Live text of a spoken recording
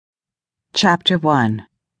Chapter 1.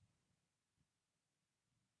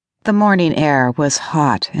 The morning air was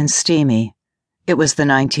hot and steamy. It was the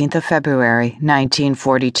 19th of February,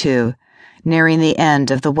 1942, nearing the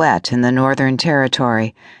end of the wet in the Northern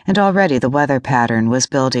Territory, and already the weather pattern was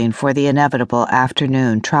building for the inevitable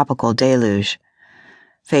afternoon tropical deluge.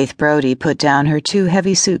 Faith Brody put down her 2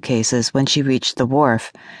 heavy suitcases when she reached the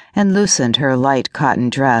wharf and loosened her light cotton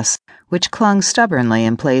dress, which clung stubbornly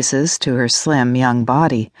in places to her slim young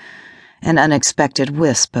body. An unexpected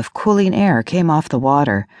wisp of cooling air came off the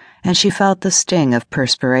water, and she felt the sting of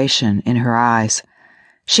perspiration in her eyes.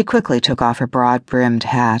 She quickly took off her broad-brimmed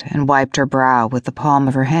hat and wiped her brow with the palm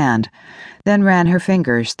of her hand, then ran her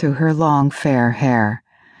fingers through her long, fair hair.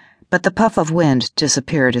 But the puff of wind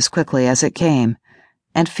disappeared as quickly as it came,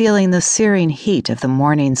 and feeling the searing heat of the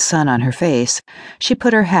morning sun on her face, she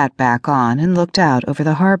put her hat back on and looked out over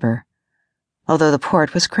the harbor. Although the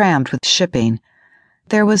port was crammed with shipping,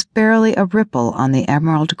 there was barely a ripple on the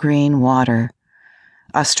emerald green water.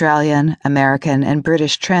 Australian, American, and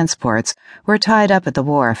British transports were tied up at the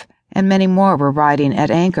wharf, and many more were riding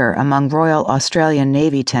at anchor among Royal Australian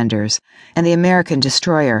Navy tenders and the American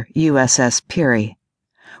destroyer USS Peary.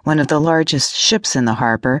 One of the largest ships in the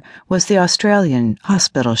harbor was the Australian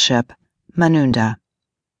hospital ship, Manunda.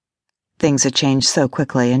 Things had changed so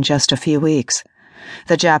quickly in just a few weeks.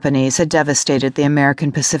 The Japanese had devastated the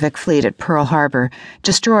American Pacific Fleet at Pearl Harbor,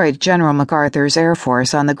 destroyed General MacArthur's Air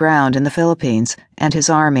Force on the ground in the Philippines, and his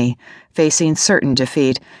army, facing certain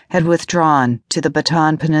defeat, had withdrawn to the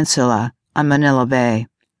Bataan Peninsula on Manila Bay.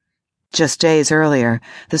 Just days earlier,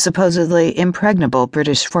 the supposedly impregnable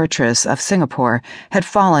British fortress of Singapore had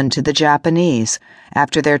fallen to the Japanese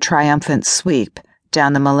after their triumphant sweep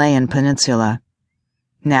down the Malayan Peninsula.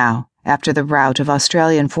 Now, after the rout of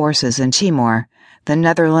Australian forces in Timor, the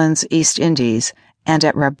Netherlands, East Indies, and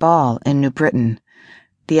at Rabaul in New Britain,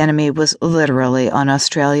 the enemy was literally on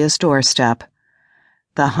Australia's doorstep.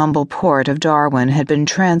 The humble port of Darwin had been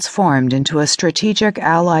transformed into a strategic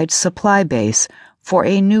Allied supply base for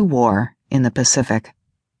a new war in the Pacific.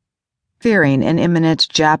 Fearing an imminent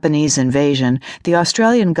Japanese invasion, the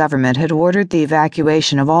Australian government had ordered the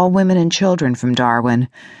evacuation of all women and children from Darwin,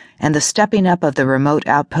 and the stepping up of the remote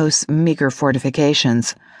outpost's meager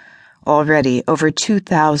fortifications. Already, over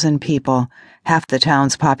 2,000 people, half the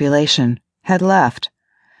town's population, had left.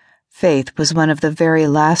 Faith was one of the very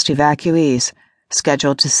last evacuees,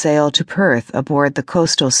 scheduled to sail to Perth aboard the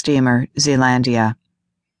coastal steamer Zealandia.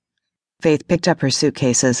 Faith picked up her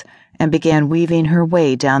suitcases and began weaving her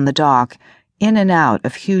way down the dock, in and out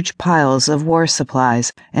of huge piles of war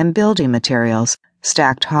supplies and building materials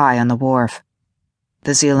stacked high on the wharf.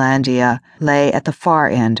 The Zealandia lay at the far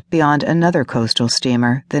end beyond another coastal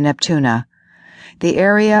steamer, the Neptuna. The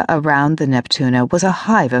area around the Neptuna was a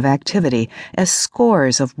hive of activity as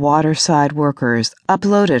scores of waterside workers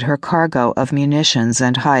uploaded her cargo of munitions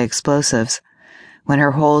and high explosives. When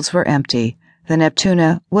her holds were empty, the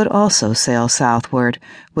Neptuna would also sail southward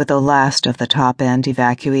with the last of the top-end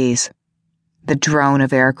evacuees. The drone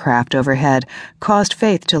of aircraft overhead caused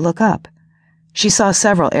Faith to look up. She saw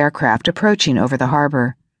several aircraft approaching over the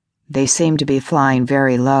harbor. They seemed to be flying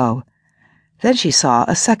very low. Then she saw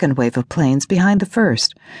a second wave of planes behind the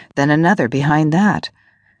first, then another behind that.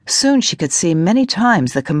 Soon she could see many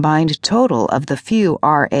times the combined total of the few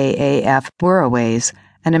RAAF Burraways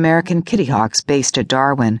and American Kittyhawks based at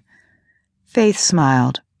Darwin. Faith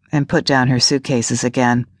smiled and put down her suitcases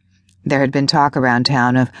again. There had been talk around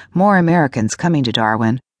town of more Americans coming to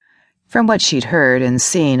Darwin. From what she'd heard and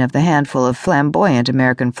seen of the handful of flamboyant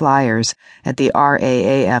American flyers at the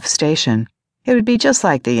RAAF station, it would be just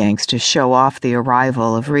like the Yanks to show off the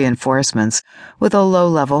arrival of reinforcements with a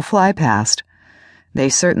low-level flypast. They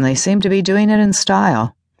certainly seemed to be doing it in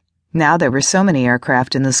style. Now there were so many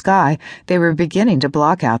aircraft in the sky, they were beginning to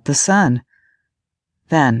block out the sun.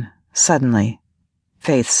 Then, suddenly,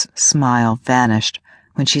 Faith's smile vanished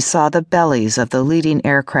when she saw the bellies of the leading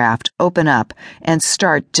aircraft open up and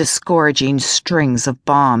start disgorging strings of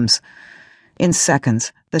bombs. In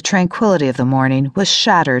seconds, the tranquility of the morning was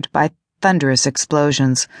shattered by thunderous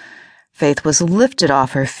explosions. Faith was lifted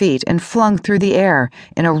off her feet and flung through the air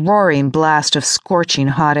in a roaring blast of scorching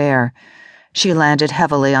hot air. She landed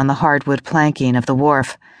heavily on the hardwood planking of the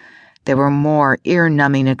wharf. There were more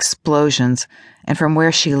ear-numbing explosions, and from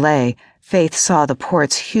where she lay, Faith saw the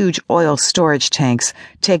port's huge oil storage tanks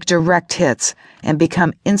take direct hits and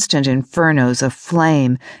become instant infernos of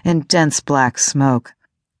flame and dense black smoke.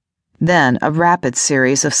 Then a rapid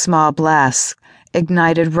series of small blasts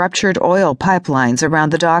ignited ruptured oil pipelines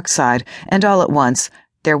around the dockside, and all at once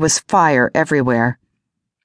there was fire everywhere.